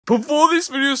Before this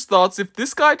video starts, if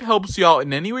this guide helps you out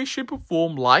in any way, shape or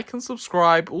form, like and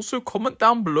subscribe. Also comment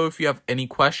down below if you have any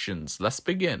questions. Let's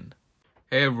begin.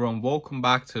 Hey everyone, welcome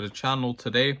back to the channel.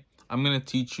 Today I'm going to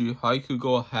teach you how you could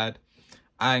go ahead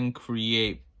and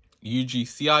create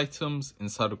UGC items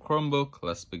inside a Chromebook.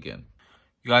 Let's begin.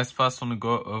 You guys first want to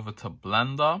go over to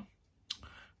Blender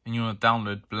and you want to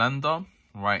download Blender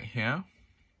right here.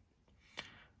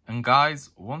 And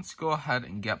guys, once you go ahead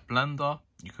and get Blender,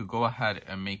 you could go ahead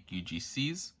and make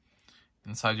UGCs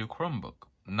inside your Chromebook.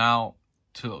 Now,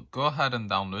 to go ahead and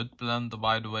download Blender,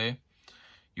 by the way,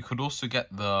 you could also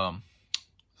get the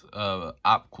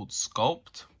app called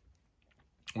Sculpt,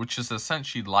 which is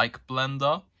essentially like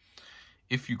Blender.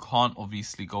 If you can't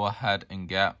obviously go ahead and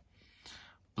get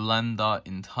Blender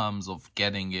in terms of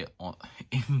getting it on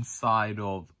inside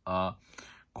of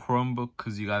Chromebook,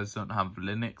 because you guys don't have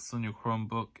Linux on your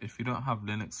Chromebook. If you don't have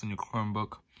Linux on your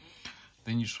Chromebook,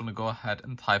 then you just want to go ahead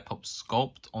and type up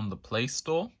Sculpt on the Play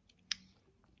Store,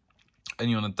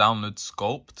 and you want to download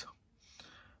Sculpt.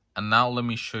 And now let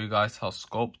me show you guys how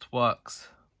Sculpt works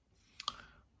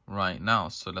right now.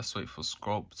 So let's wait for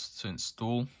Sculpt to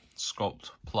install,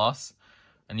 Sculpt Plus.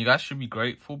 And you guys should be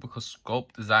grateful because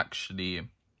Sculpt is actually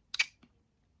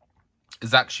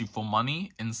for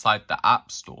money inside the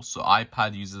App Store. So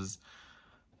iPad users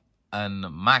and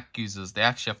Mac users, they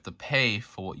actually have to pay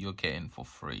for what you're getting for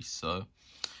free. So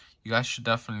you guys should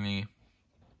definitely,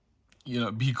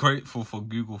 be grateful for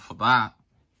Google for that.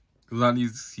 Because at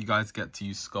least you guys get to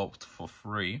use Sculpt for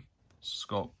free.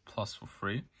 Sculpt Plus for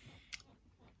free.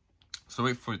 So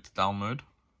wait for it to download.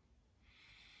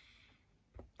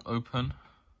 Open.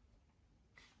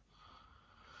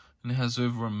 And it has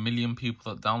over 1 million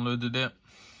people that downloaded it,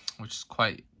 which is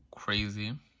quite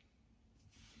crazy.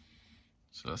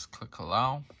 So let's click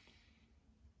allow.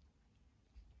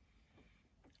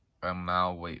 And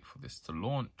now wait for this to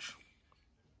launch.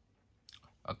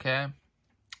 Okay.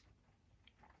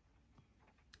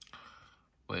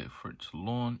 Wait for it to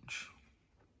launch.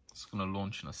 It's going to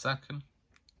launch in a second.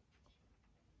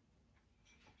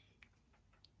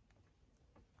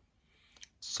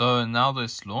 So now that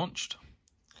it's launched,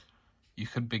 you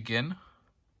could begin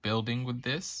building with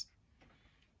this.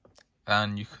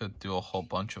 And you could do a whole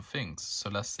bunch of things. So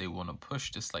let's say we want to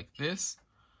push this like this.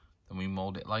 Then we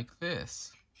mold it like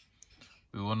this.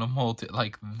 We want to mold it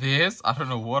like this. I don't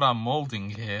know what I'm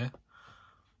molding here.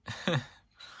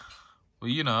 Well,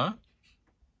 you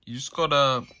just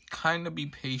gotta kind of be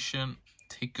patient.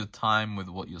 Take your time with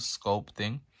what you're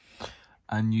sculpting.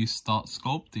 And you start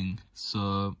sculpting.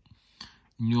 So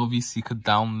you obviously could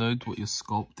download what you're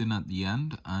sculpting at the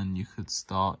end. And you could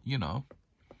start,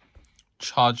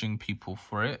 charging people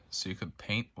for it. So you could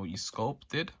paint what you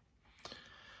sculpted.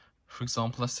 For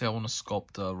example, let's say I want to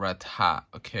sculpt a red hat.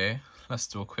 Okay, let's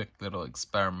do a quick little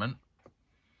experiment.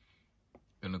 I'm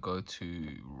gonna go to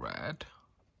red.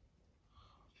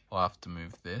 I'll have to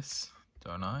move this,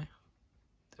 don't I?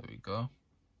 There we go.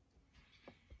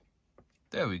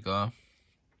 There we go.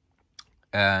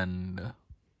 And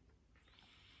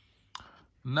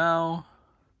now,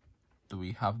 do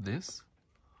we have this?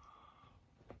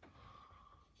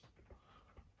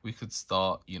 We could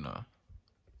start,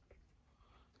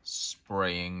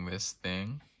 spraying this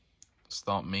thing.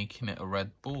 Start making it a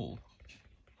red ball.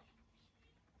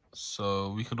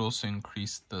 So we could also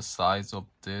increase the size of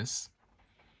this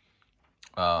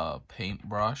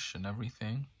paintbrush and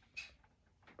everything.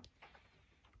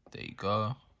 There you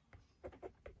go.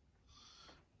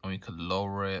 And we could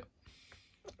lower it.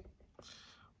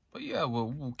 But yeah,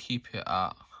 we'll keep it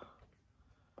at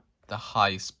the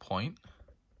highest point.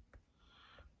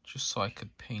 Just so I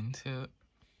could paint it.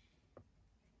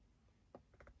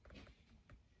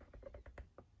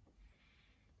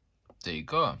 There you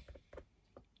go.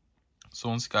 So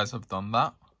once you guys have done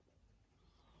that,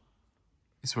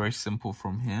 it's very simple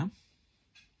from here.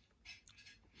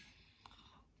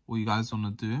 What you guys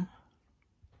want to do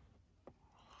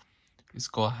is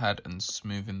go ahead and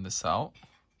smoothen this out.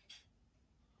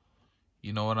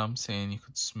 You know what I'm saying? You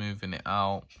could smoothen it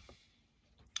out.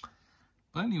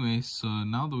 But anyway, so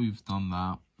now that we've done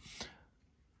that,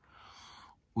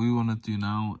 what we want to do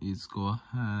now is go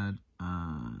ahead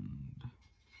and,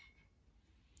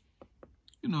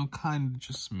 kind of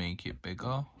just make it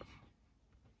bigger.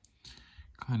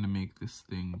 Kind of make this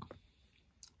thing,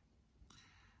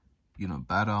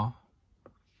 better.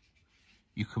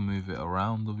 You can move it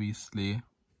around, obviously.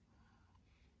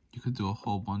 You could do a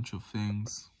whole bunch of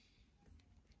things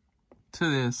to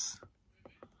this,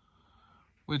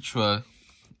 which we're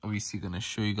obviously going to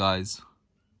show you guys.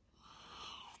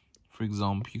 For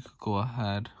example, you could go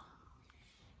ahead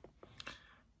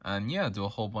And yeah, do a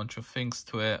whole bunch of things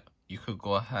to it. You could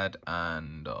go ahead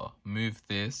and move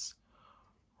this,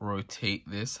 rotate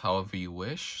this however you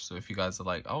wish. So if you guys are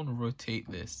like, I want to rotate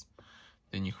this,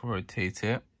 then you can rotate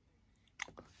it.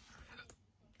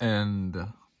 And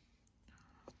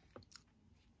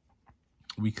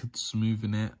we could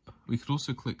smoothen it. We could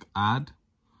also click add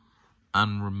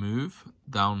and remove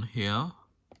down here.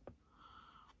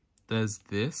 There's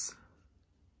this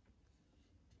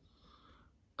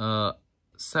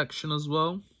section as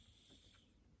well.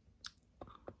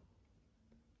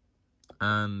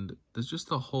 And there's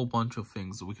just a whole bunch of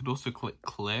things. We could also click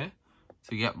clear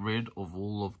to get rid of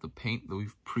all of the paint that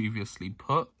we've previously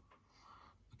put.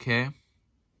 Okay,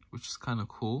 which is kind of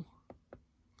cool.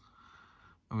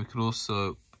 And we could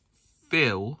also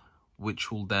fill,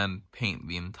 which will then paint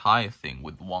the entire thing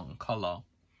with one color,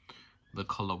 the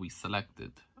color we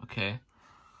selected. Okay,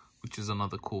 which is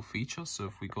another cool feature. So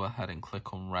if we go ahead and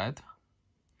click on red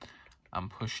and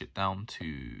push it down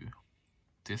to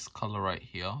this color right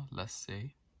here, let's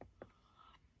say,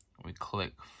 we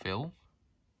click fill,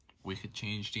 we could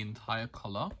change the entire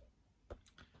color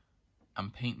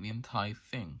and paint the entire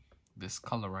thing this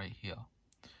color right here,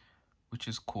 which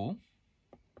is cool.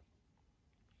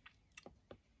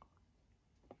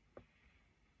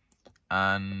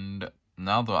 And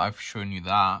now that I've shown you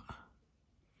that,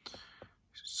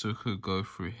 so you could go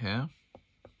through here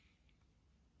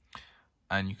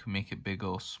and you can make it bigger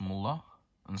or smaller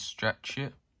and stretch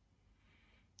it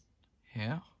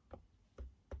here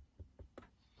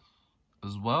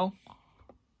as well,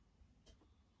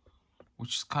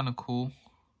 which is kind of cool.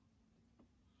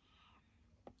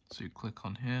 So you click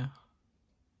on here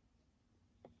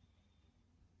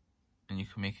and you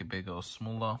can make it bigger or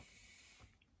smaller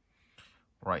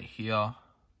right here.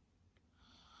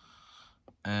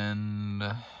 And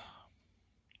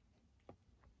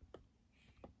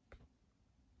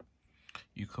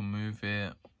you can move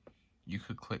it. You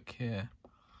could click here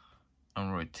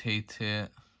and rotate it.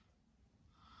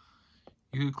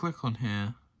 You could click on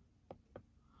here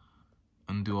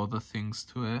and do other things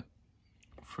to it.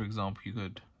 For example, you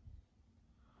could,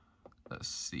 let's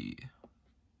see,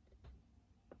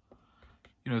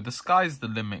 you know, the sky's the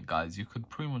limit, guys. You could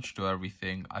pretty much do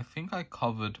everything. I think I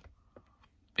covered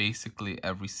basically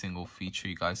every single feature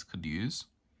you guys could use.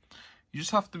 You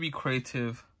just have to be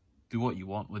creative, do what you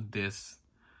want with this.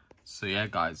 So yeah,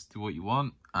 guys, do what you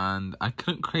want. And I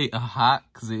couldn't create a hat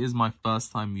because it is my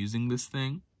first time using this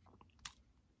thing.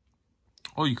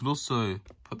 Oh, you could also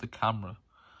put the camera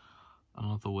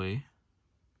another way.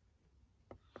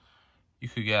 You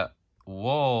could get,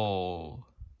 whoa,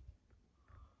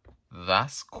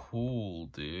 that's cool,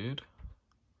 dude.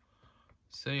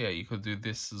 So yeah, you could do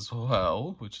this as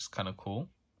well, which is kind of cool.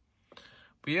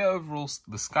 But yeah, overall,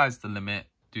 the sky's the limit.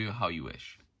 Do how you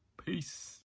wish.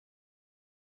 Peace.